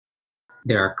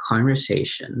there are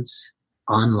conversations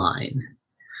online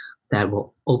that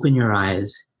will open your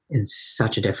eyes in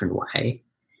such a different way.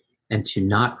 And to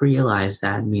not realize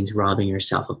that means robbing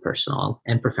yourself of personal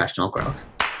and professional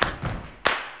growth.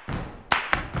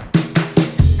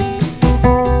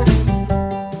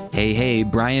 Hey,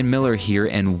 Brian Miller here,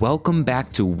 and welcome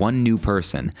back to One New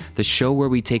Person, the show where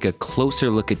we take a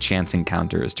closer look at chance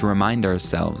encounters to remind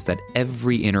ourselves that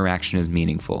every interaction is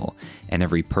meaningful and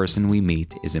every person we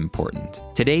meet is important.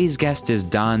 Today's guest is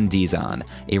Don Dizon,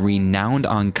 a renowned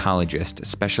oncologist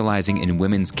specializing in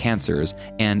women's cancers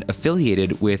and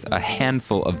affiliated with a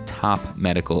handful of top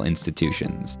medical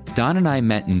institutions. Don and I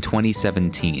met in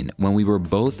 2017 when we were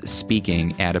both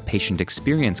speaking at a patient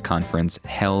experience conference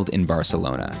held in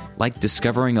Barcelona. Like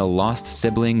discovering a lost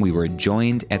sibling, we were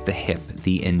joined at the hip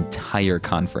the entire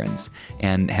conference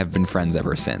and have been friends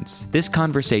ever since. This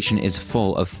conversation is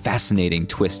full of fascinating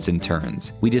twists and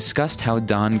turns. We discussed how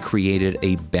Don created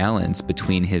a balance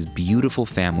between his beautiful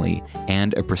family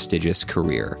and a prestigious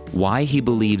career, why he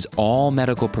believes all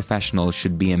medical professionals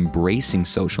should be embracing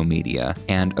social media,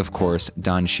 and of course,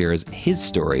 Don shares his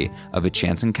story of a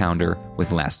chance encounter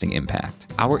with lasting impact.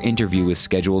 Our interview was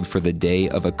scheduled for the day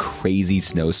of a crazy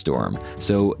snowstorm,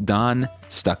 so Don,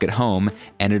 stuck at home,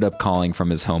 ended up calling from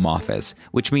his home office,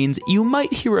 which means you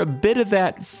might hear a bit of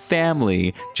that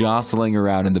family jostling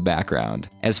around in the background.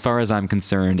 As far as I'm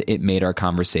concerned, it made our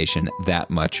conversation that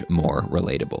much more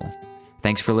relatable.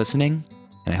 Thanks for listening,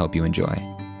 and I hope you enjoy.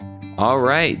 All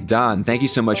right, Don, thank you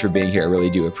so much for being here. I really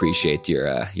do appreciate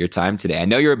your time today. I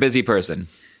know you're a busy person.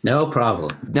 No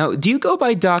problem. Now, do you go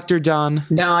by Dr. Don?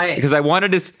 No, because I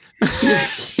wanted to...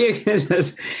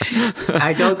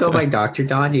 I don't go by Dr.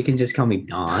 Don. You can just call me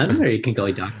Don, or you can go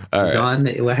by Dr. Right. Don.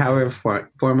 However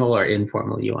formal or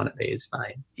informal you want to be is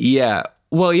fine. Yeah.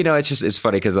 Well, it's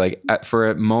funny because for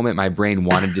a moment, my brain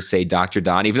wanted to say Dr.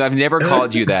 Don, even though I've never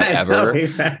called you that ever,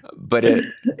 but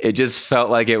it just felt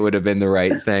like it would have been the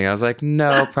right thing. I was like,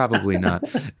 no, probably not.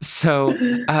 So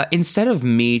instead of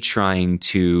me trying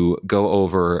to go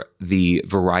over the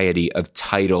variety of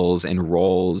titles and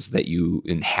roles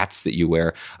and hats that you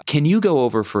wear, can you go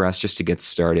over for us just to get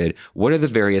started? What are the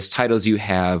various titles you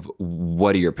have?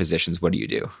 What are your positions? What do you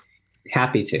do?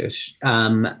 Happy to.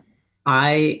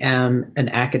 I am an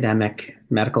academic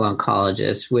medical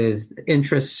oncologist with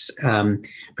interests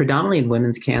predominantly in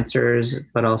women's cancers,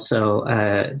 but also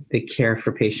the care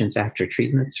for patients after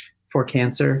treatments for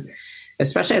cancer,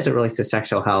 especially as it relates to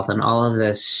sexual health. And all of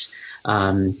this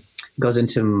goes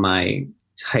into my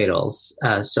titles.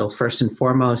 So first and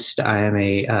foremost, I am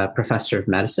a professor of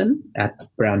medicine at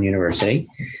Brown University.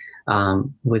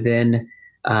 Within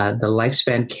the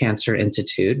Lifespan Cancer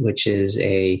Institute, which is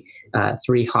a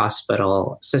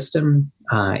 3-hospital system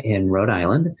in Rhode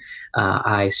Island.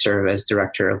 I serve as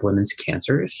director of women's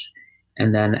cancers.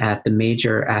 And then at the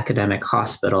major academic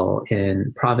hospital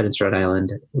in Providence, Rhode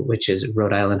Island, which is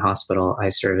Rhode Island Hospital, I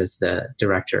serve as the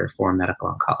director for medical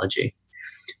oncology.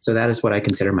 So that is what I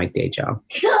consider my day job.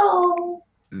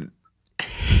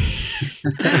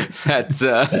 That's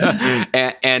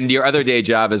and your other day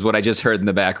job is what I just heard in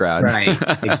the background. Right,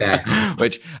 exactly.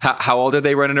 Which, how old are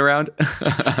they running around?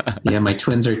 Yeah, my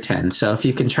twins are 10. So if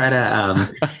you can try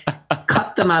to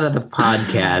cut them out of the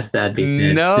podcast, that'd be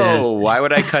good. No, why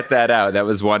would I cut that out? That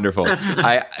was wonderful.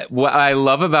 What I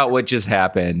love about what just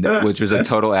happened, which was a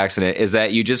total accident, is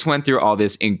that you just went through all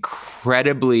this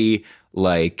incredibly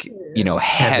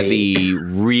heavy,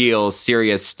 real,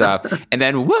 serious stuff. And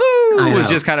then, woohoo, was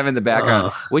just kind of in the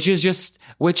background, which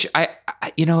I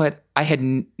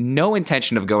had no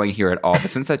intention of going here at all. But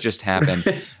since that just happened,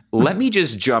 let me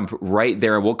just jump right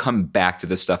there and we'll come back to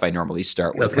the stuff I normally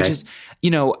start with, which is,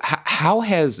 how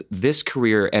has this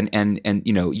career and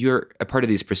you're a part of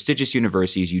these prestigious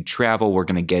universities, you travel, we're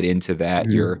going to get into that.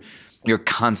 Mm-hmm. You're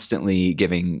constantly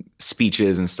giving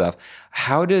speeches and stuff.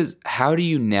 How do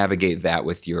you navigate that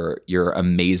with your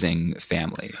amazing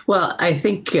family? Well, I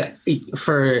think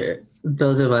for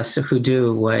those of us who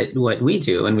do what we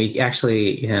do, and we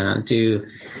actually do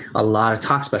a lot of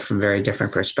talks, but from very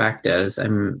different perspectives.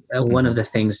 And one of the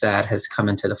things that has come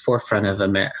into the forefront of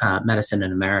medicine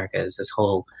in America is this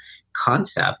whole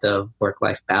concept of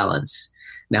work-life balance.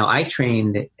 Now, I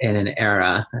trained in an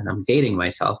era, and I'm dating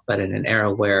myself, but in an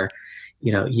era where,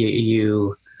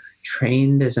 you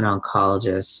trained as an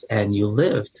oncologist and you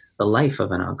lived the life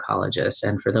of an oncologist.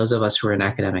 And for those of us who are in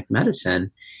academic medicine,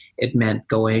 it meant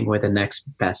going where the next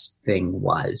best thing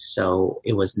was. So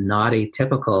it was not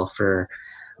atypical for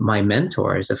my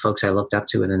mentors, the folks I looked up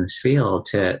to within this field,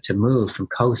 to move from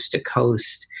coast to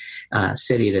coast,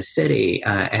 city to city,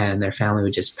 and their family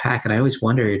would just pack. And I always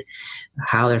wondered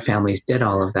how their families did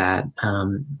all of that.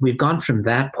 We've gone from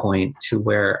that point to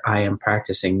where I am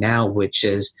practicing now, which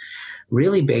is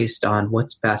really based on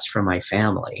what's best for my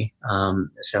family.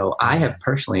 So I have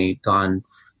personally gone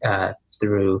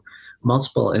through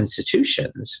multiple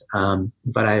institutions,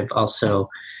 but I've also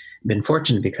been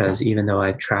fortunate because even though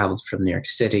I've traveled from New York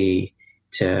City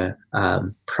to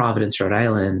Providence, Rhode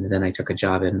Island, then I took a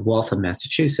job in Waltham,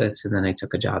 Massachusetts, and then I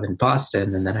took a job in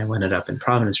Boston, and then I ended up in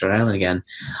Providence, Rhode Island again.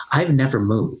 I've never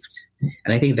moved.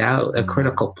 And I think that a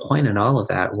critical point in all of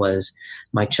that was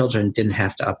my children didn't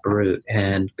have to uproot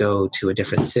and go to a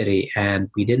different city, and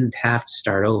we didn't have to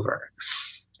start over.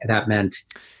 And that meant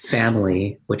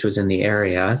family, which was in the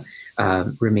area,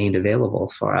 remained available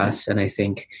for us. And I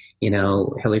think,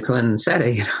 Hillary Clinton said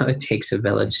it, it takes a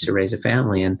village to raise a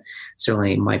family. And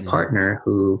certainly my partner,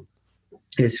 who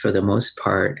is for the most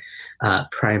part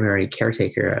primary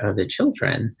caretaker of the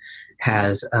children,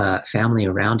 has family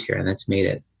around here, and that's made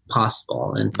it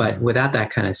possible. But without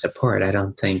that kind of support, I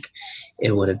don't think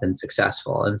it would have been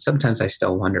successful. And sometimes I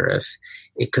still wonder if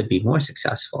it could be more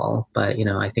successful. But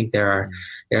I think there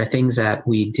are things that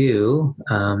we do,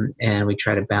 and we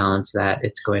try to balance that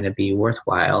it's going to be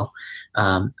worthwhile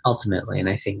ultimately. And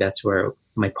I think that's where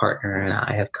my partner and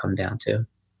I have come down to.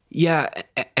 Yeah,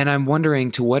 and I'm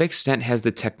wondering, to what extent has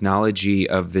the technology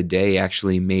of the day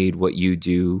actually made what you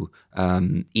do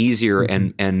easier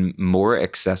and more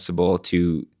accessible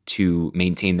to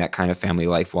maintain that kind of family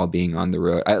life while being on the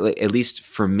road? At least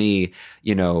for me,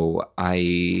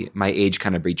 my age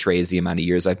kind of betrays the amount of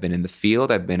years I've been in the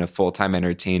field. I've been a full-time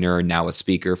entertainer, now a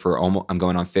speaker for I'm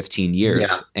going on 15 years.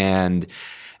 Yeah. And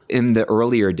in the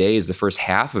earlier days, the first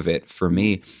half of it for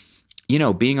me,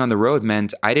 being on the road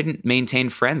meant I didn't maintain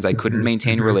friends. I couldn't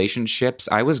maintain relationships.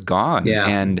 I was gone. Yeah.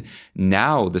 And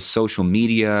now the social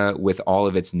media with all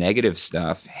of its negative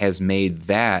stuff has made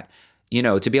that,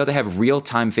 to be able to have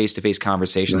real-time face-to-face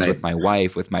conversations with my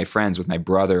wife, with my friends, with my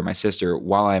brother, my sister,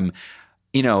 while I'm,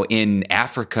 in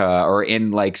Africa or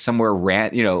in like somewhere,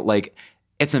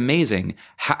 it's amazing.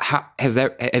 How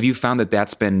have you found that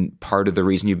that's been part of the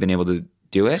reason you've been able to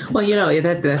do it? Well,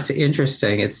 that's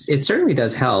interesting. It certainly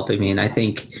does help. I mean, I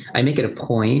think I make it a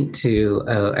point to,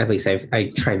 at least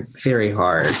I try very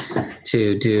hard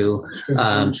to do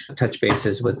touch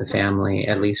bases with the family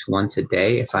at least once a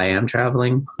day if I am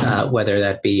traveling, whether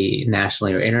that be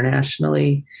nationally or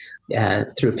internationally,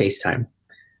 through FaceTime.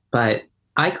 But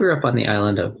I grew up on the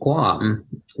island of Guam,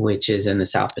 which is in the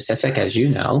South Pacific, as you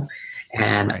know,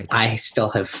 and I still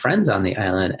have friends on the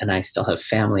island and I still have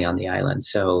family on the island.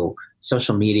 So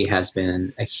social media has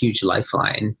been a huge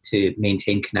lifeline to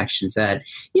maintain connections that,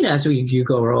 as you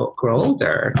grow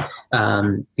older,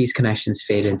 these connections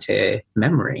fade into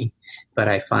memory. But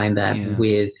I find that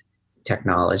with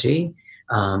technology,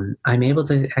 I'm able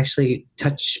to actually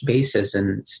touch bases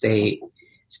and stay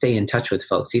in touch with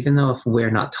folks, even though if we're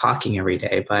not talking every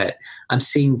day, but I'm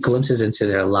seeing glimpses into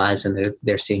their lives and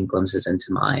they're seeing glimpses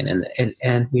into mine.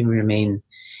 And we remain.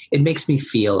 It makes me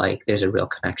feel like there's a real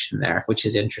connection there, which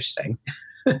is interesting.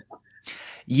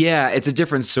 Yeah, it's a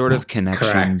different sort of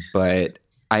connection. Correct. But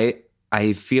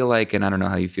I feel like, and I don't know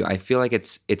how you feel, I feel like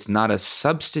it's not a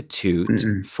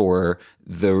substitute for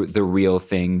the real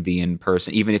thing, the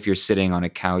in-person. Even if you're sitting on a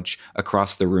couch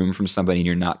across the room from somebody and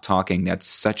you're not talking, that's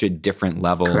such a different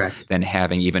level than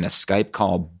having even a Skype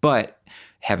call. But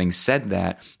having said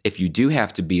that, if you do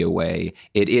have to be away,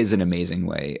 it is an amazing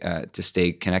way to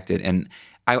stay connected. And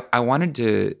I wanted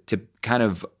to kind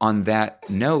of, on that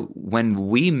note, when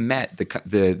we met,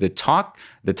 the talk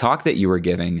that you were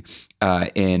giving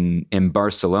in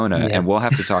Barcelona, and we'll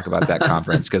have to talk about that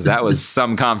conference because that was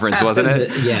some conference, wasn't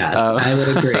it? Yes, I would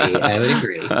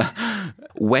agree.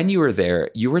 When you were there,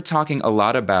 you were talking a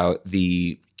lot about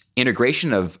the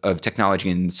integration of technology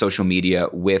and social media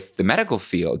with the medical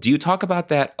field. Do you talk about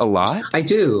that a lot? I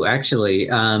do, actually.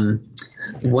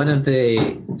 One of the,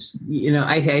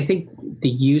 I think the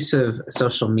use of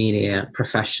social media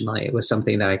professionally was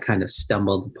something that I kind of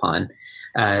stumbled upon.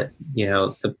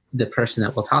 The person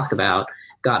that we'll talk about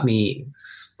got me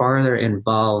farther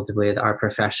involved with our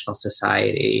professional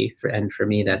society. And for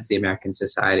me, that's the American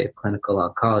Society of Clinical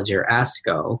Oncology, or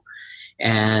ASCO.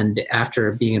 And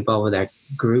after being involved with that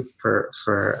group for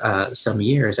some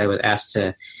years, I was asked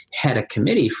to head a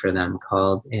committee for them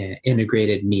called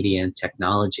Integrated Media and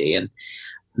Technology, and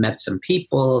met some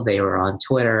people. They were on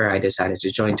Twitter. I decided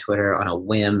to join Twitter on a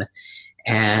whim.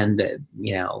 And,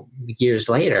 years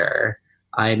later,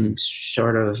 I'm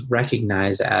sort of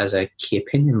recognized as a key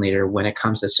opinion leader when it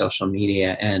comes to social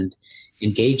media and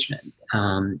engagement.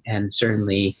 And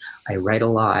certainly I write a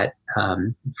lot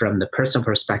from the personal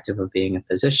perspective of being a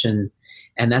physician.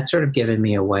 And that's sort of given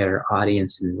me a wider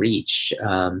audience and reach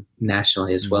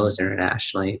nationally as well as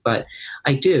internationally. But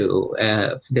I do,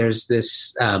 there's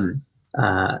this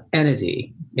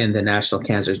entity in the National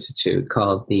Cancer Institute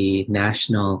called the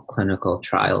National Clinical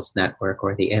Trials Network,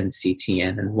 or the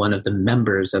NCTN. And one of the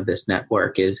members of this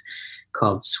network is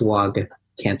called SWOG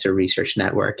Cancer Research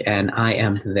Network. And I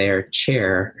am their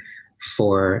chair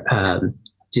for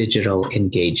digital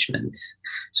engagement.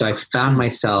 So I found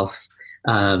myself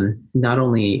not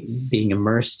only being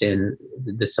immersed in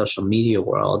the social media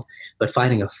world, but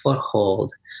finding a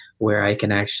foothold where I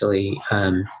can actually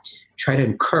try to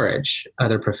encourage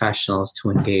other professionals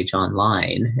to engage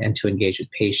online and to engage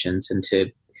with patients and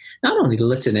to not only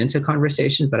listen into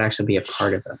conversations, but actually be a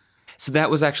part of them. So that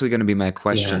was actually going to be my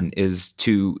question, is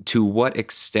to what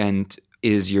extent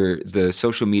is the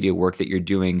social media work that you're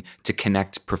doing to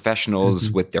connect professionals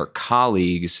with their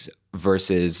colleagues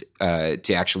versus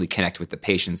to actually connect with the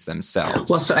patients themselves?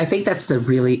 Well, so I think that's the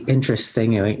really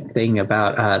interesting thing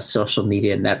about social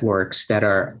media networks that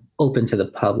are open to the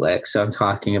public. So I'm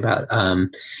talking about,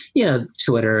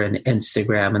 Twitter and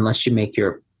Instagram. Unless you make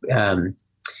your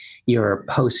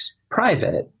posts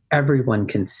private, everyone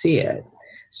can see it.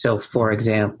 So, for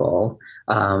example,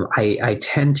 I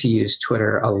tend to use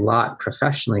Twitter a lot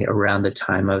professionally around the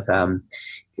time of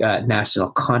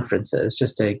national conferences,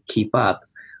 just to keep up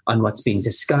on what's being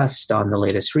discussed, on the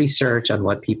latest research, on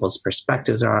what people's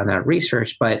perspectives are on that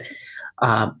research. But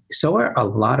so are a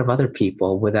lot of other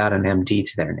people without an MD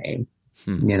to their name.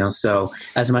 So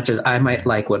as much as I might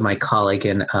like what my colleague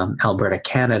in Alberta,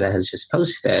 Canada has just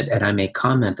posted, and I may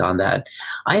comment on that,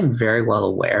 I am very well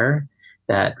aware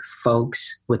that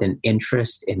folks with an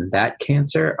interest in that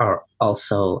cancer are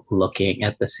also looking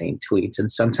at the same tweets.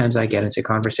 And sometimes I get into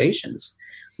conversations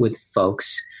with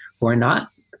folks who are not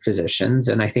physicians.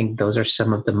 And I think those are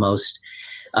some of the most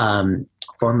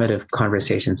formative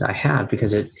conversations I have,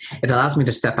 because it allows me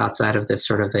to step outside of this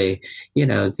sort of the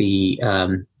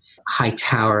high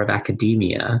tower of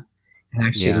academia and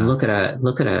actually look at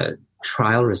a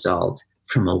trial result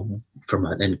from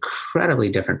an incredibly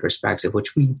different perspective,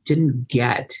 which we didn't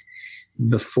get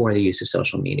before the use of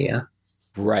social media.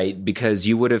 Right, because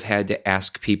you would have had to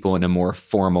ask people in a more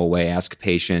formal way, ask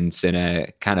patients in a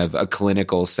kind of a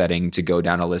clinical setting to go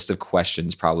down a list of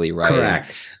questions, probably, right?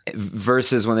 Correct.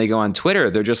 Versus when they go on Twitter,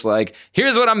 they're just like,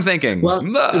 here's what I'm thinking. Well,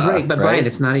 right, but Brian,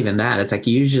 it's not even that. It's like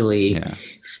usually,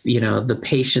 the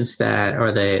patients that,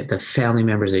 or the family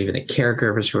members or even the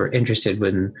caregivers who are interested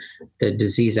in the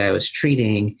disease I was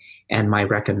treating and my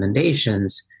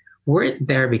recommendations weren't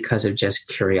there because of just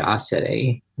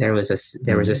curiosity. There was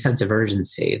a sense of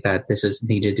urgency that this was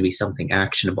needed to be something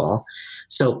actionable.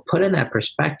 So put in that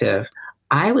perspective,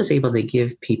 I was able to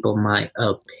give people my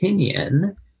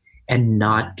opinion and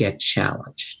not get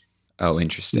challenged. Oh,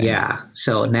 interesting. Yeah.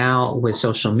 So now with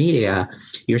social media,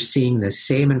 you're seeing the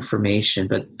same information,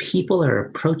 but people are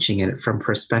approaching it from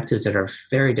perspectives that are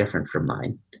very different from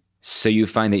mine. So you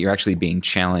find that you're actually being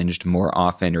challenged more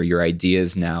often, or your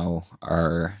ideas now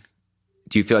are...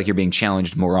 Do you feel like you're being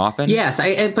challenged more often? Yes,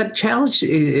 but challenge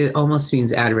it almost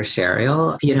means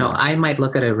adversarial. I might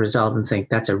look at a result and think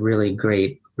that's a really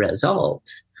great result,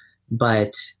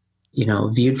 but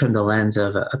viewed from the lens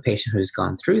of a patient who's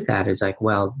gone through that is like,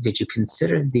 well, did you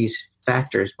consider these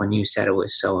factors when you said it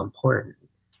was so important?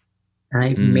 And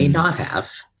I may not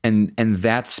have. And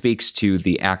that speaks to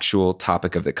the actual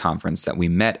topic of the conference that we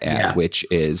met at, which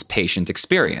is patient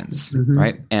experience,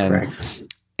 right? And correct.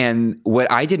 And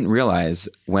what I didn't realize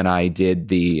when I did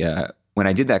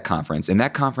that conference, and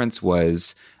that conference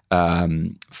was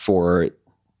for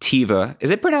Teva.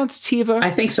 Is it pronounced Teva? I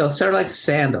think so. Sort of like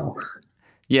sandal.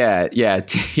 Yeah,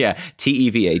 Teva,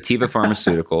 Teva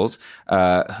Pharmaceuticals,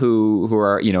 who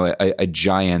are a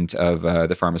giant of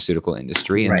the pharmaceutical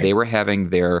industry, and they were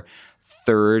having their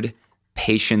third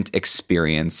patient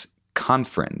experience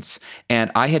conference, and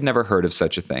I had never heard of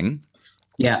such a thing.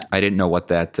 Yeah, I didn't know what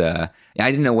that. I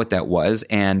didn't know what that was,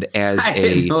 and as I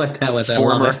didn't know what that was.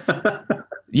 Former,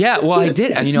 yeah, well, I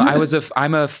did.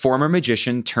 I'm a former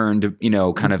magician turned,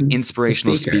 kind of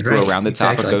inspirational speaker around the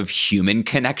topic of human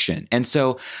connection, and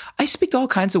so I speak to all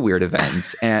kinds of weird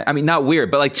events. And I mean, not weird,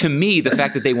 but like to me, the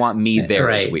fact that they want me there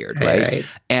is weird, right?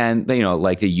 And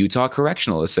like the Utah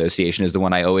Correctional Association is the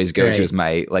one I always go to as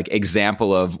my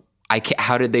example of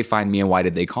how did they find me and why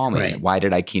did they call me? And why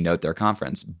did I keynote their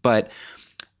conference? But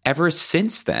ever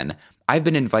since then, I've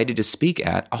been invited to speak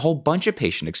at a whole bunch of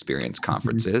patient experience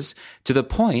conferences to the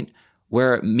point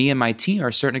where me and my team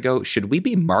are starting to go, should we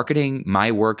be marketing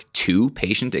my work to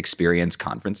patient experience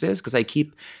conferences? Because they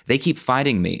keep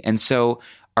finding me. And so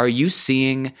are you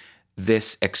seeing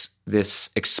this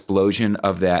explosion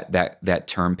of that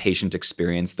term patient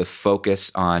experience, the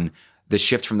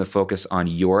shift from the focus on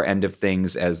your end of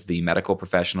things as the medical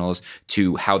professionals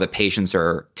to how the patients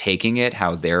are taking it,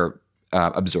 how they're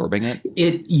absorbing it?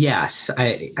 Yes,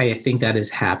 I think that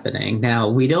is happening. Now,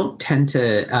 we don't tend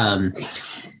to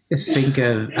think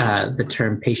of the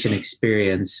term patient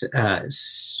experience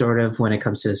sort of when it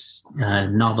comes to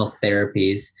novel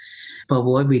therapies. But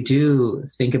what we do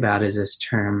think about is this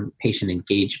term patient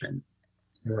engagement.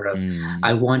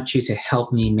 I want you to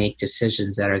help me make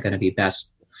decisions that are going to be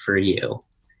best for you.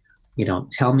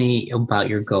 Tell me about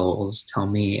your goals. Tell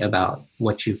me about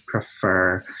what you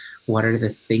prefer. What are the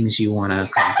things you want to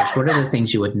accomplish? What are the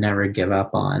things you would never give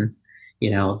up on?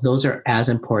 Those are as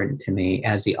important to me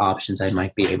as the options I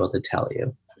might be able to tell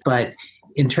you. But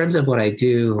in terms of what I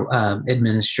do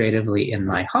administratively in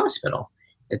my hospital,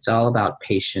 it's all about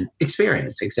patient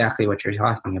experience, exactly what you're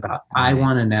talking about. Right. I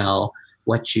want to know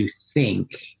what you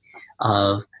think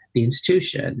of the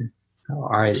institution.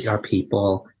 Are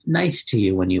people nice to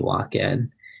you when you walk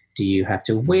in? Do you have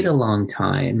to wait a long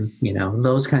time?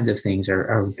 Those kinds of things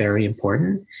are very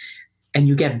important. And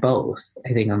you get both, I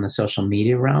think, on the social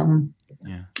media realm.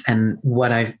 Yeah. And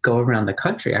what I go around the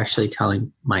country actually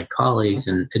telling my colleagues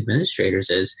and administrators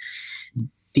is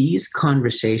these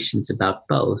conversations about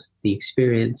both the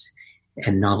experience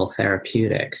and novel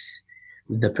therapeutics,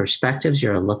 the perspectives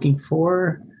you're looking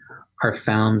for are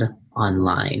found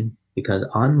online, because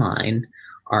online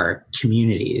are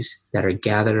communities that are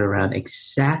gathered around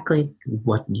exactly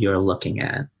what you're looking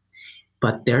at.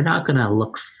 But they're not going to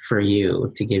look for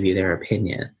you to give you their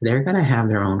opinion. They're going to have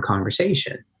their own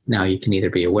conversation. Now, you can either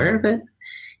be aware of it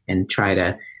and try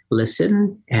to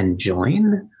listen and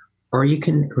join, or you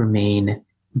can remain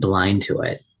blind to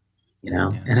it.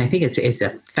 Yeah. And I think it's a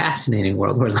fascinating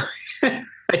world we're living in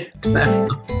right now.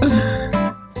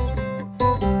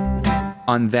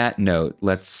 On that note,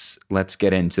 let's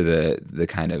get into the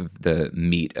kind of the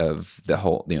meat of the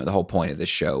whole point of the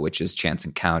show, which is chance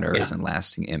encounters and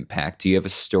lasting impact. Do you have a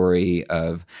story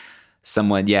of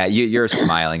someone? Yeah, you're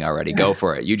smiling already. Go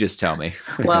for it. You just tell me.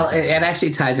 Well, it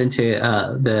actually ties into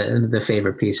the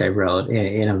favorite piece I wrote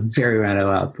in a very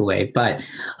roundabout way. But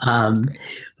having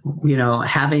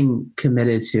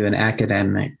committed to an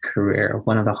academic career,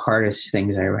 one of the hardest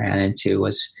things I ran into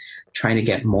was trying to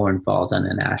get more involved on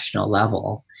a national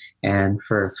level. And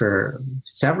for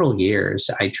several years,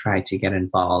 I tried to get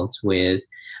involved with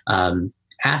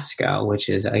ASCO, which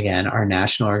is, again, our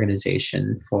national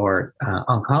organization for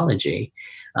oncology.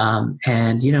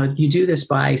 And, you do this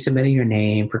by submitting your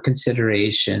name for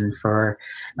consideration for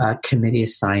committee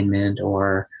assignment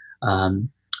or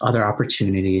other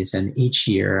opportunities. And each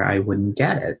year I wouldn't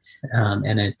get it.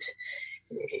 And it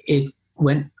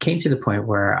came to the point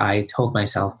where I told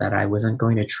myself that I wasn't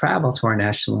going to travel to our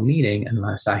national meeting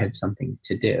unless I had something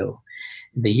to do.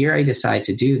 The year I decided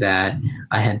to do that,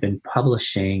 I had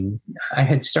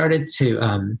started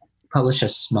to publish a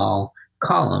small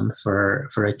column for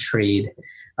a trade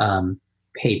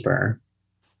paper.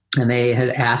 And they had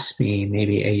asked me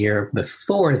maybe a year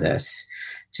before this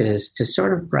to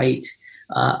sort of write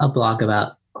a blog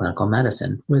about clinical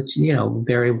medicine, which,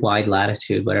 very wide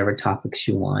latitude, whatever topics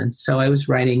you want. So I was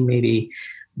writing maybe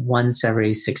once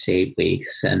every 6 to 8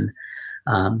 weeks. And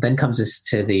then comes this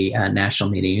to the national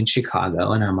meeting in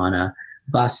Chicago, and I'm on a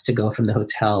bus to go from the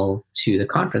hotel to the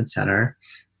conference center,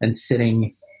 and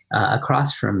sitting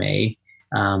across from me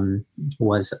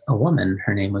was a woman.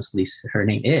 Her name is Lisa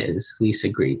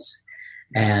Greets.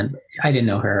 And I didn't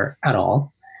know her at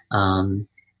all.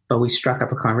 But we struck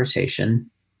up a conversation.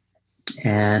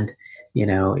 And,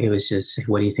 it was just,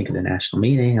 what do you think of the national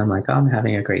meeting? I'm like, I'm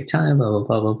having a great time, blah, blah,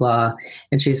 blah, blah, blah.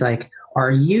 And she's like,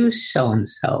 are you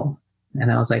so-and-so?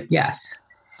 And I was like, yes.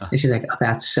 And she's like, oh,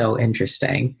 that's so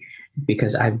interesting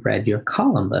because I've read your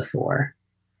column before.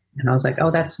 And I was like,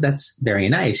 oh, that's very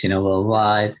nice, blah, blah,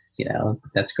 blah. It's,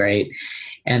 that's great.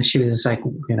 And she was just like,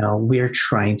 we're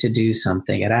trying to do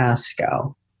something at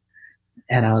ASCO.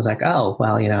 And I was like, oh,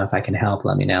 well, if I can help,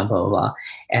 let me know, blah, blah, blah.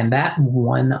 And that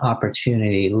one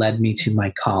opportunity led me to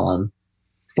my column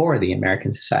for the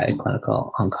American Society of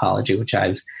Clinical Oncology, which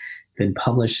I've been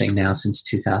publishing now since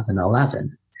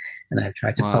 2011. And I've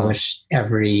tried to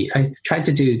I've tried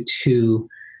to do 2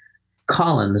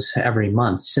 columns every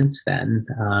month since then.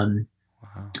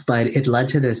 But it led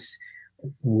to this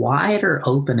wider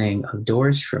opening of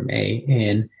doors for me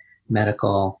in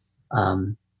medical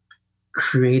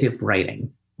creative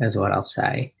writing, is what I'll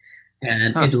say.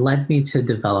 And it led me to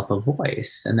develop a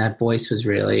voice. And that voice was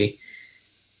really,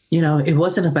 it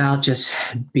wasn't about just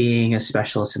being a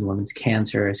specialist in women's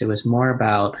cancers. It was more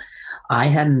about, I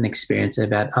had an experience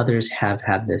about others have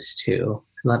had this too.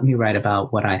 Let me write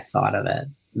about what I thought of it,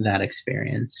 that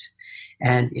experience.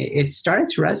 And it started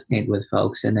to resonate with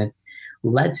folks, and it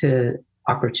led to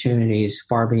opportunities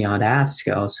far beyond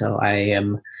ASCO. So I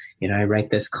write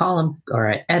this column,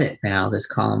 or I edit now this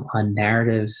column on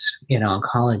narratives in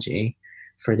oncology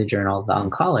for the Journal of the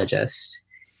Oncologist.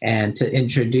 And to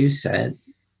introduce it,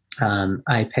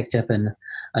 I picked up an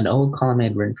old column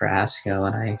I'd written for ASCO,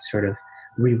 and I sort of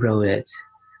rewrote it,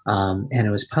 and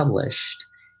it was published.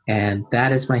 And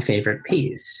that is my favorite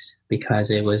piece, because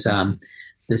it was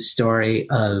the story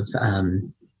of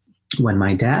when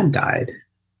my dad died,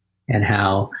 and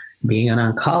how being an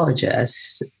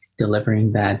oncologist,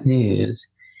 delivering bad news,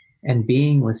 and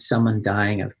being with someone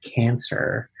dying of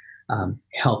cancer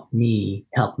helped me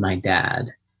help my dad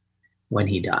when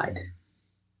he died.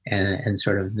 And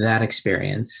sort of that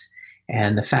experience,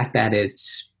 and the fact that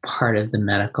it's part of the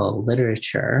medical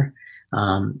literature,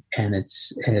 and it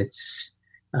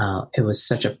was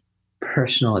such a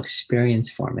personal experience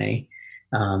for me.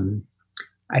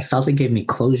 I felt it gave me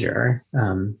closure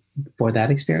for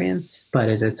that experience, but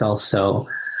it's also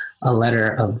a letter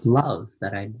of love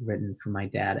that I'd written for my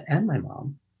dad and my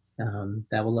mom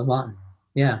that will live on.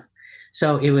 Yeah.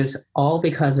 So it was all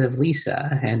because of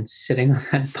Lisa and sitting on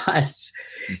that bus,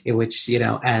 which,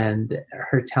 and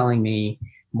her telling me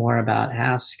more about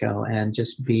ASCO, and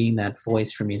just being that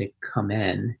voice for me to come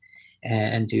in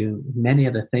and do many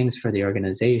of the things for the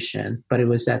organization. But it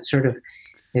was that sort of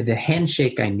the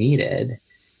handshake I needed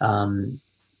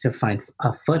to find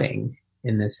a footing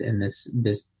in this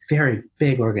very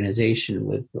big organization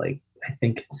with, like, I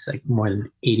think it's like more than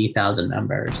 80,000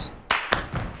 members.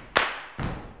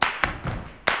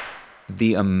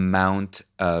 The amount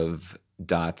of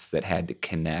dots that had to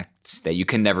connect that you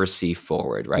can never see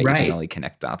forward, right? You can only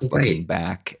connect dots looking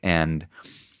back. And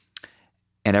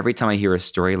every time I hear a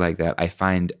story like that, I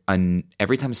find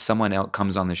every time someone else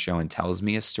comes on the show and tells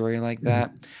me a story like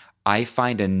that, I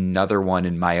find another one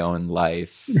in my own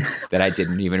life that I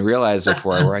didn't even realize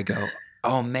before, where I go,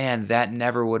 oh man, that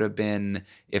never would have been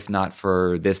if not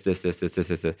for this. That's it.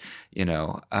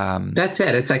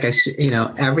 It's like,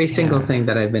 every single thing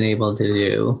that I've been able to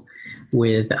do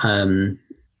with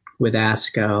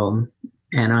ASCO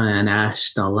and on a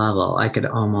national level, I could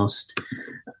almost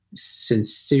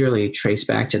sincerely trace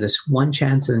back to this one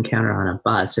chance encounter on a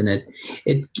bus. And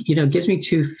it gives me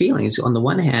two feelings. On the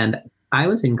one hand, I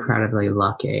was incredibly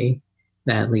lucky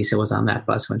that Lisa was on that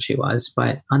bus when she was.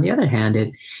 But on the other hand,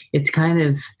 it's kind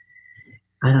of,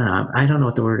 I don't know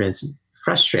what the word is,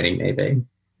 frustrating maybe,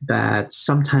 that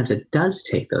sometimes it does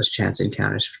take those chance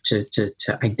encounters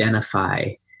to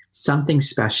identify something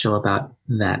special about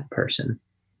that person.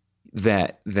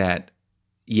 The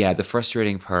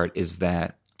frustrating part is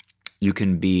that you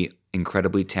can be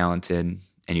incredibly talented,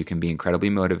 and you can be incredibly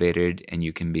motivated, and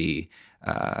you can be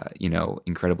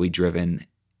incredibly driven,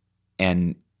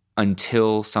 and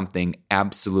until something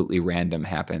absolutely random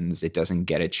happens, it doesn't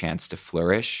get a chance to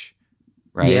flourish,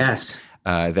 right? Yes.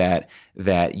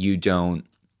 That you don't,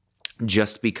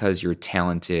 just because you're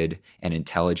talented and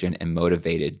intelligent and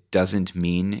motivated doesn't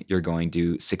mean you're going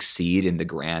to succeed in the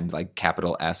grand, like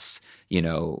capital S,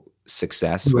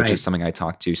 success, which is something I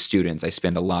talk to students. I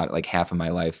spend a lot, like half of my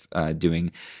life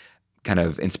doing kind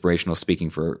of inspirational speaking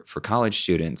for college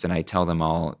students. And I tell them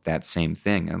all that same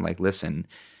thing. I'm like, listen,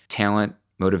 talent,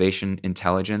 motivation,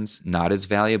 intelligence, not as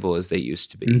valuable as they used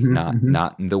to be.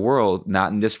 Not in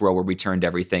this world where we turned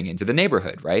everything into the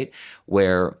neighborhood, right?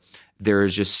 Where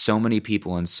there's just so many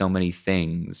people and so many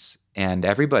things, and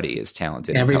everybody is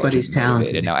talented. Everybody's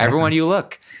talented. Now, everyone you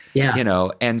look, yeah.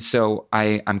 And so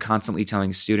I'm constantly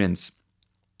telling students,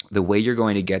 the way you're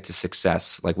going to get to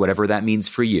success, like whatever that means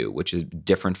for you, which is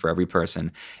different for every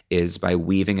person, is by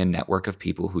weaving a network of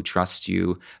people who trust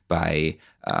you, by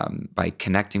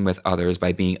connecting with others,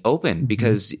 by being open,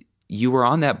 because you were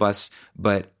on that bus,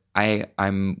 but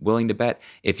I'm willing to bet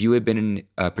if you had been in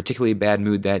a particularly bad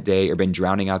mood that day, or been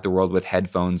drowning out the world with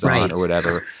headphones on or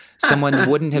whatever, someone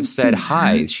wouldn't have said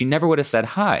hi. She never would have said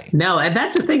hi. No, and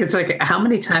that's the thing. It's like, how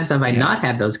many times have I not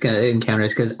had those kind of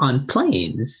encounters? Because on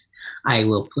planes, I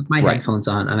will put my headphones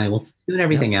on and I will tune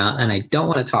everything out, and I don't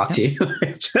want to talk to you.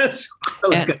 Just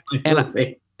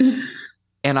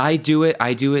and I do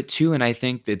it too. And I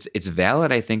think it's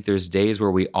valid. I think there's days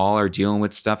where we all are dealing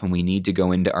with stuff and we need to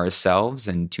go into ourselves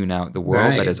and tune out the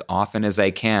world. But as often as I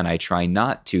can, I try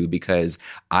not to, because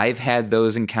I've had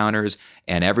those encounters,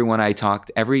 and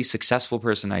every successful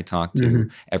person I talk to,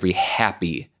 every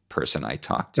happy person I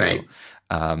talk to Right.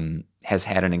 has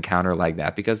had an encounter like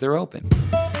that because they're open.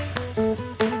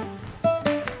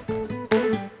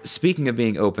 Speaking of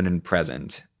being open and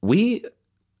present, we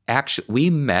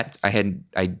met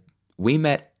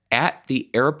at the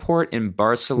airport in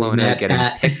Barcelona getting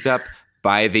picked up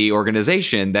by the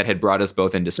organization that had brought us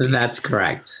both into speak. That's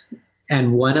correct.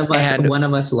 And one of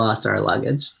us lost our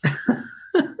luggage.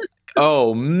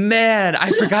 Oh man,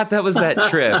 I forgot that was that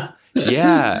trip.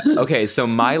 Yeah. Okay, so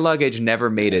my luggage never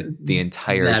made it the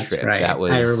entire trip. Right.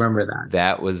 I remember that.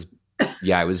 That was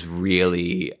I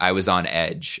was on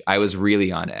edge. I was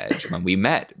really on edge when we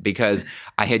met because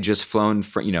I had just flown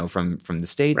from the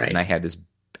States, and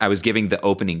I was giving the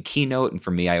opening keynote. And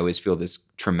for me, I always feel this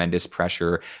tremendous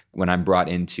pressure when I'm brought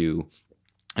into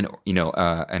an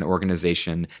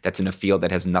organization that's in a field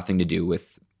that has nothing to do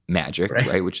with magic,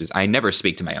 right? Which is, I never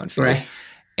speak to my own field. Right.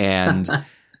 And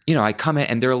I come in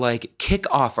and they're like, kick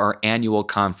off our annual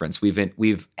conference.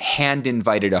 We've hand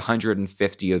invited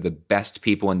 150 of the best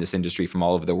people in this industry from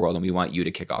all over the world, and we want you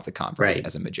to kick off the conference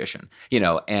as a magician.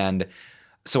 And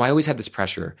so I always had this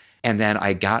pressure. And then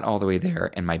I got all the way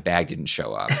there and my bag didn't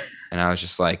show up. And I was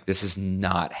just like, this is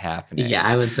not happening. Yeah,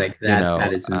 I was like,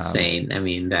 that is insane. I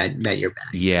mean, that your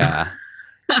bag. Yeah.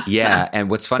 Yeah. And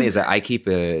what's funny is that I keep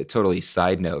a totally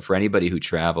side note for anybody who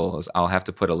travels. I'll have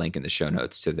to put a link in the show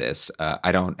notes to this.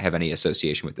 I don't have any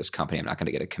association with this company. I'm not going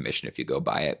to get a commission if you go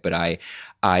buy it. But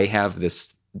I have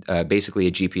this basically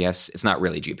a GPS. It's not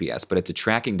really GPS, but it's a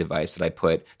tracking device that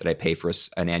I pay for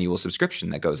an annual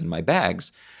subscription that goes in my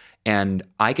bags. And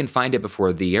I can find it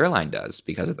before the airline does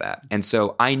because of that. And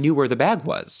so I knew where the bag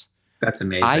was. That's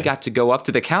amazing. I got to go up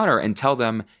to the counter and tell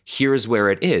them, here's where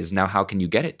it is. Now, how can you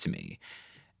get it to me?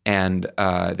 And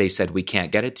they said, we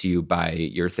can't get it to you by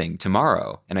your thing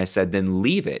tomorrow. And I said, then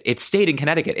leave it. It stayed in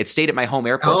Connecticut. It stayed at my home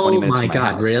airport 20 minutes from my house. Oh,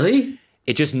 my God, really?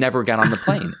 It just never got on the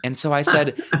plane. And so I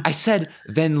said,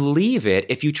 then leave it.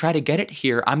 If you try to get it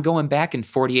here, I'm going back in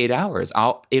 48 hours.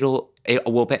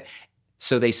 We'll pay.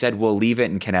 So they said, we'll leave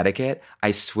it in Connecticut. I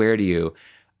swear to you,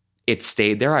 it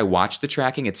stayed there. I watched the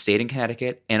tracking. It stayed in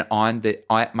Connecticut. And on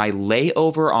my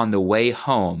layover on the way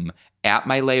home, at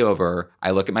my layover,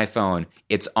 I look at my phone.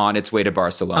 It's on its way to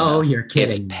Barcelona. Oh, you're kidding.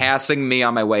 It's passing me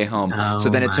on my way home. Oh, so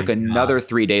then it took another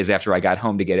 3 days after I got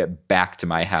home to get it back to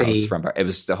my house. It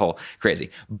was the whole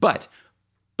crazy. But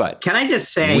can I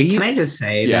just say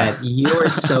that you were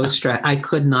so stressed? I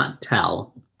could not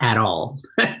tell at all.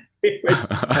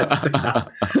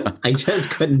 I just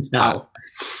couldn't tell.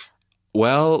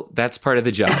 Well, that's part of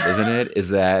the job, isn't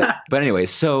it? But anyway,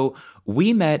 so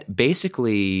we met,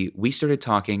 basically, we started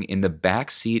talking in the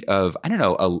back seat of, I don't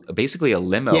know, basically a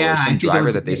limo or some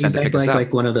driver that they sent to pick us up.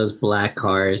 Like one of those black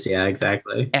cars. Yeah,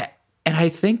 exactly. And I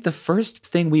think the first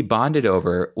thing we bonded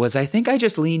over was, I think I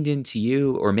just leaned into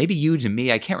you, or maybe you to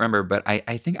me, I can't remember, but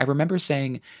I think I remember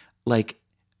saying, like,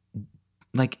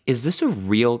 is this a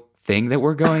real thing that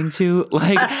we're going to?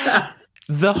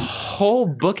 The whole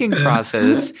booking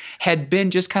process had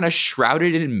been just kind of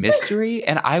shrouded in mystery,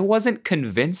 and I wasn't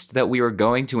convinced that we were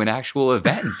going to an actual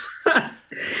event.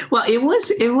 Well, it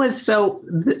was so,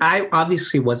 I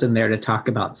obviously wasn't there to talk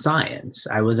about science.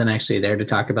 I wasn't actually there to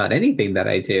talk about anything that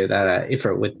I do if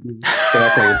it would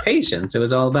directly with patients. It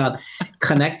was all about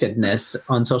connectedness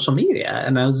on social media.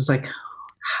 And I was just like,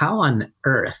 how on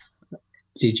earth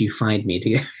did you find me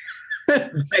to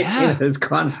get this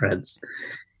conference?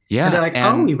 Yeah. And they're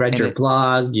like, we read your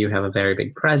blog. You have a very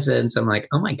big presence. I'm like,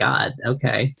 oh my God.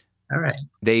 Okay. All right.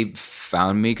 They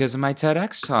found me because of my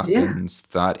TEDx talk and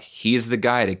thought he's the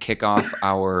guy to kick off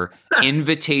our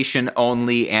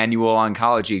invitation-only annual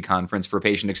oncology conference for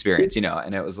patient experience,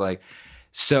 and it was like,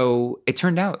 so it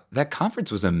turned out that conference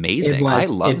was amazing. I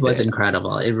loved it. It was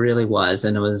incredible. It really was.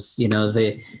 And it was,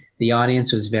 the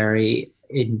audience was very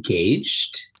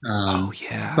engaged.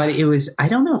 But it was, I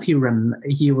don't know if you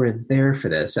were there for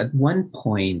this. At one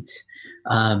point,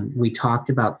 we talked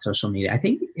about social media. I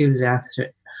think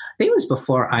it was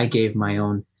before I gave my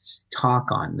own talk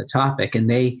on the topic, and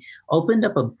they opened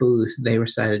up a booth. They were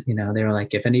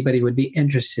like, if anybody would be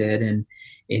interested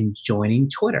in joining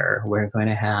Twitter, we're going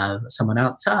to have someone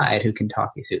outside who can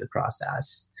talk you through the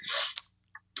process.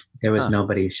 There was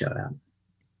nobody who showed up.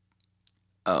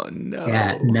 Oh no.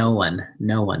 Yeah, no one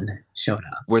showed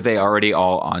up. Were they already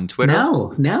all on Twitter?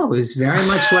 No, it was very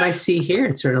much what I see here.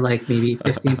 It's sort of like maybe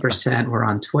 15% were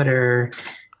on Twitter,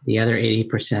 the other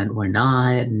 80% were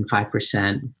not, and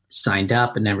 5% signed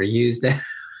up and never used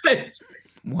it.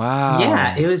 Wow.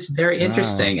 Yeah, it was very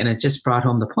interesting. And it just brought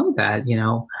home the point that,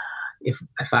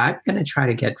 if I'm going to try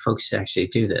to get folks to actually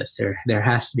do this, there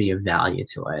has to be a value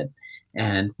to it.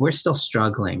 And we're still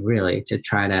struggling really to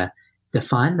try to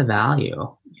define the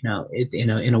value.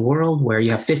 in a world where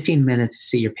you have 15 minutes to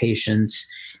see your patients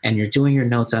and you're doing your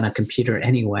notes on a computer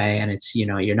anyway, and it's,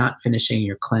 you're not finishing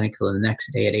your clinic till the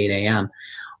next day at 8 a.m.,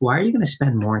 why are you going to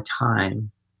spend more time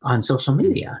on social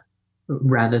media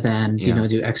rather than,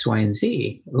 do X, Y, and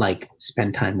Z, like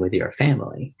spend time with your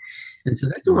family? And so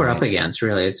that's what we're up against,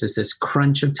 really. It's just this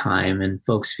crunch of time and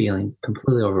folks feeling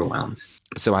completely overwhelmed.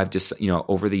 So I've just,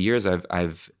 over the years,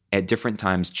 I've at different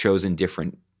times chosen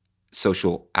different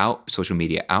social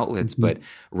media outlets, but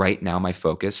right now my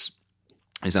focus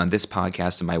is on this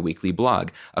podcast and my weekly blog.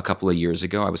 A couple of years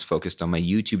ago, I was focused on my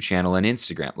YouTube channel and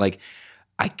Instagram. Like,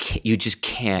 you just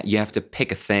can't, you have to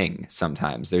pick a thing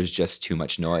sometimes. There's just too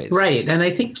much noise. Right. And I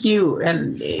think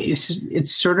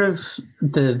it's sort of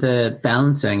the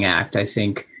balancing act, I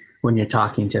think, when you're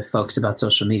talking to folks about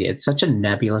social media. It's such a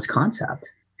nebulous concept,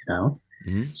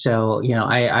 So,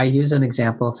 I use an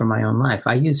example from my own life.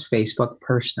 I use Facebook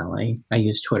personally. I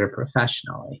use Twitter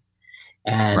professionally.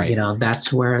 And,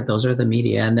 that's where those are the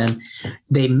media. And then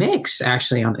they mix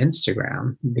actually on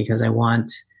Instagram because I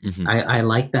want, I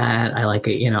like that. I like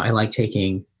it. I like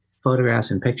taking photographs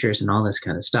and pictures and all this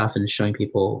kind of stuff and showing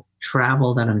people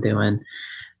travel that I'm doing.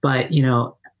 But,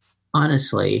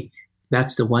 honestly,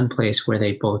 that's the one place where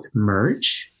they both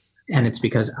merge. And it's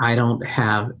because I don't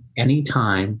have any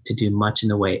time to do much in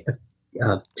the way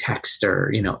of text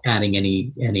or, adding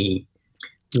any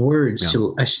words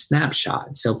to a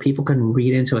snapshot. So people can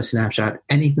read into a snapshot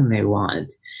anything they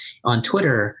want. On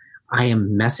Twitter, I am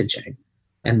messaging.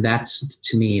 And that's,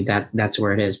 to me, that's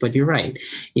where it is. But you're right.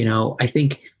 I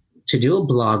think to do a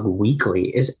blog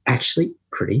weekly is actually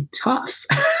pretty tough.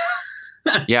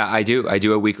 Yeah, I do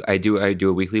a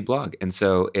weekly blog. And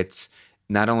so it's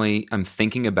not only I'm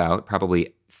thinking about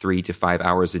probably 3 to 5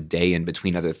 hours a day in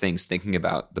between other things, thinking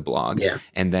about the blog. Yeah.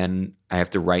 And then I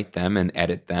have to write them and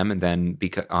edit them. And then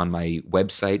because on my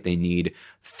website, they need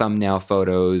thumbnail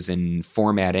photos and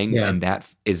formatting. Yeah. And that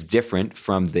is different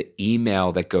from the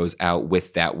email that goes out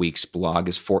with that week's blog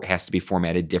has to be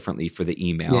formatted differently for the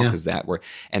email because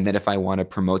and then if I want to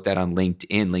promote that on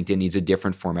LinkedIn needs a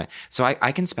different format. So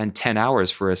I can spend 10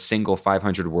 hours for a single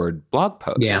 500-word blog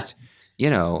post. Yeah.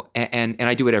 And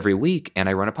I do it every week, and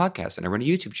I run a podcast and I run a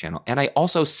YouTube channel. And I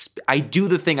also, I do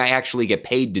the thing I actually get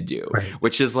paid to do,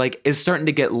 which is starting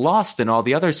to get lost in all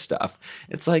the other stuff.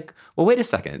 It's like, well, wait a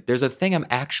second. There's a thing I'm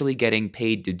actually getting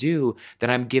paid to do that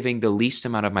I'm giving the least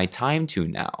amount of my time to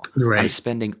now. Right. I'm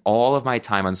spending all of my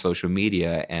time on social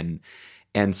media. And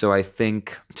so I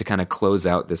think to kind of close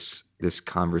out this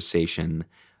conversation,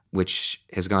 which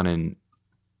has gone in,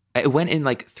 it went in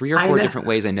like 3 or 4 different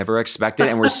ways I never expected,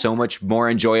 and were so much more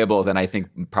enjoyable than I think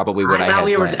probably what I had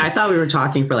planned. I thought we were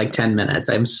talking for like 10 minutes.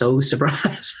 I'm so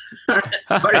surprised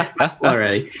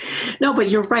already. No, but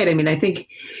you're right. I mean, I think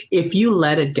if you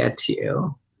let it get to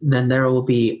you, then there will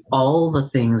be all the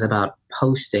things about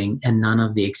posting and none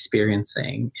of the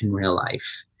experiencing in real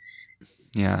life.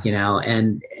 Yeah.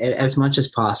 And as much as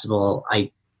possible,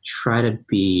 I try to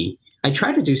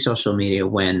do social media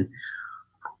when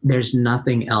there's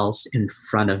nothing else in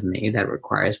front of me that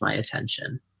requires my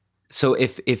attention. So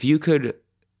if you could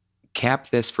cap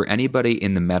this for anybody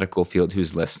in the medical field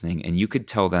who's listening, and you could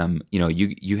tell them,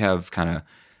 you have kind of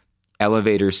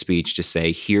elevator speech to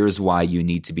say, here's why you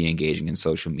need to be engaging in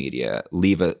social media,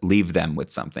 leave them with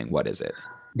something. What is it?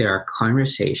 There are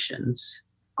conversations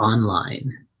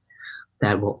online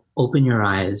that will open your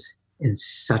eyes in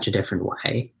such a different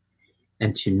way.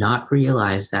 And to not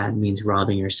realize that means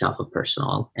robbing yourself of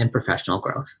personal and professional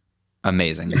growth.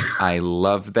 Amazing. I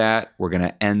love that. We're going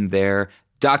to end there.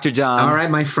 Dr. Don. All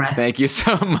right, my friend. Thank you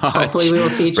so much. Hopefully we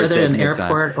will see each other in an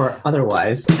airport or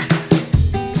otherwise.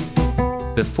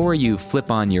 Before you flip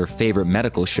on your favorite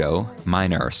medical show,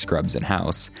 mine are Scrubs and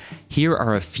House, here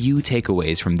are a few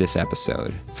takeaways from this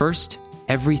episode. First,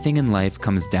 everything in life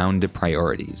comes down to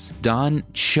priorities. Don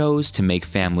chose to make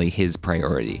family his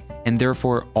priority, and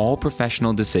therefore all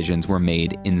professional decisions were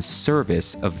made in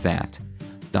service of that.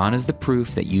 Don is the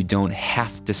proof that you don't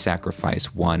have to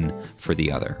sacrifice one for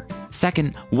the other.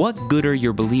 Second, what good are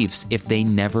your beliefs if they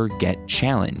never get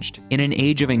challenged? In an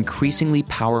age of increasingly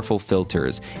powerful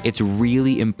filters, it's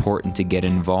really important to get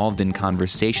involved in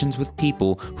conversations with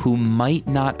people who might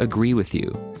not agree with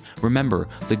you. Remember,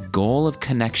 the goal of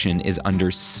connection is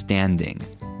understanding,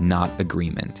 not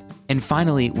agreement. And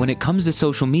finally, when it comes to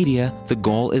social media, the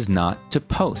goal is not to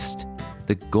post.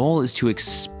 The goal is to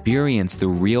experience the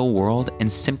real world and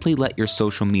simply let your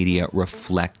social media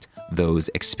reflect those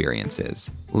experiences.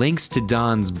 Links to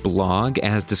Don's blog,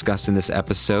 as discussed in this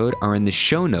episode, are in the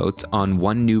show notes on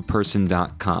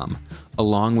onenewperson.com,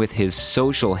 along with his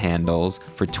social handles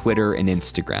for Twitter and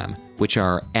Instagram, which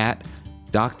are at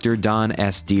Dr. Don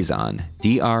S. Dizon,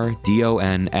 DRDONSDIZON,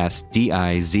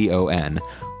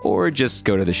 or just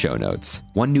go to the show notes.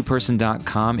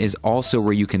 OneNewPerson.com is also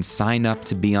where you can sign up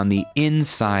to be on the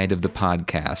inside of the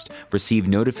podcast, receive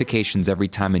notifications every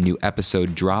time a new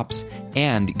episode drops,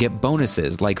 and get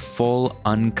bonuses like full,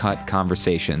 uncut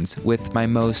conversations with my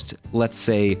most, let's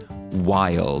say,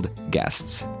 wild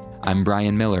guests. I'm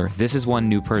Brian Miller. This is One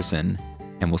New Person,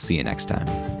 and we'll see you next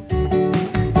time.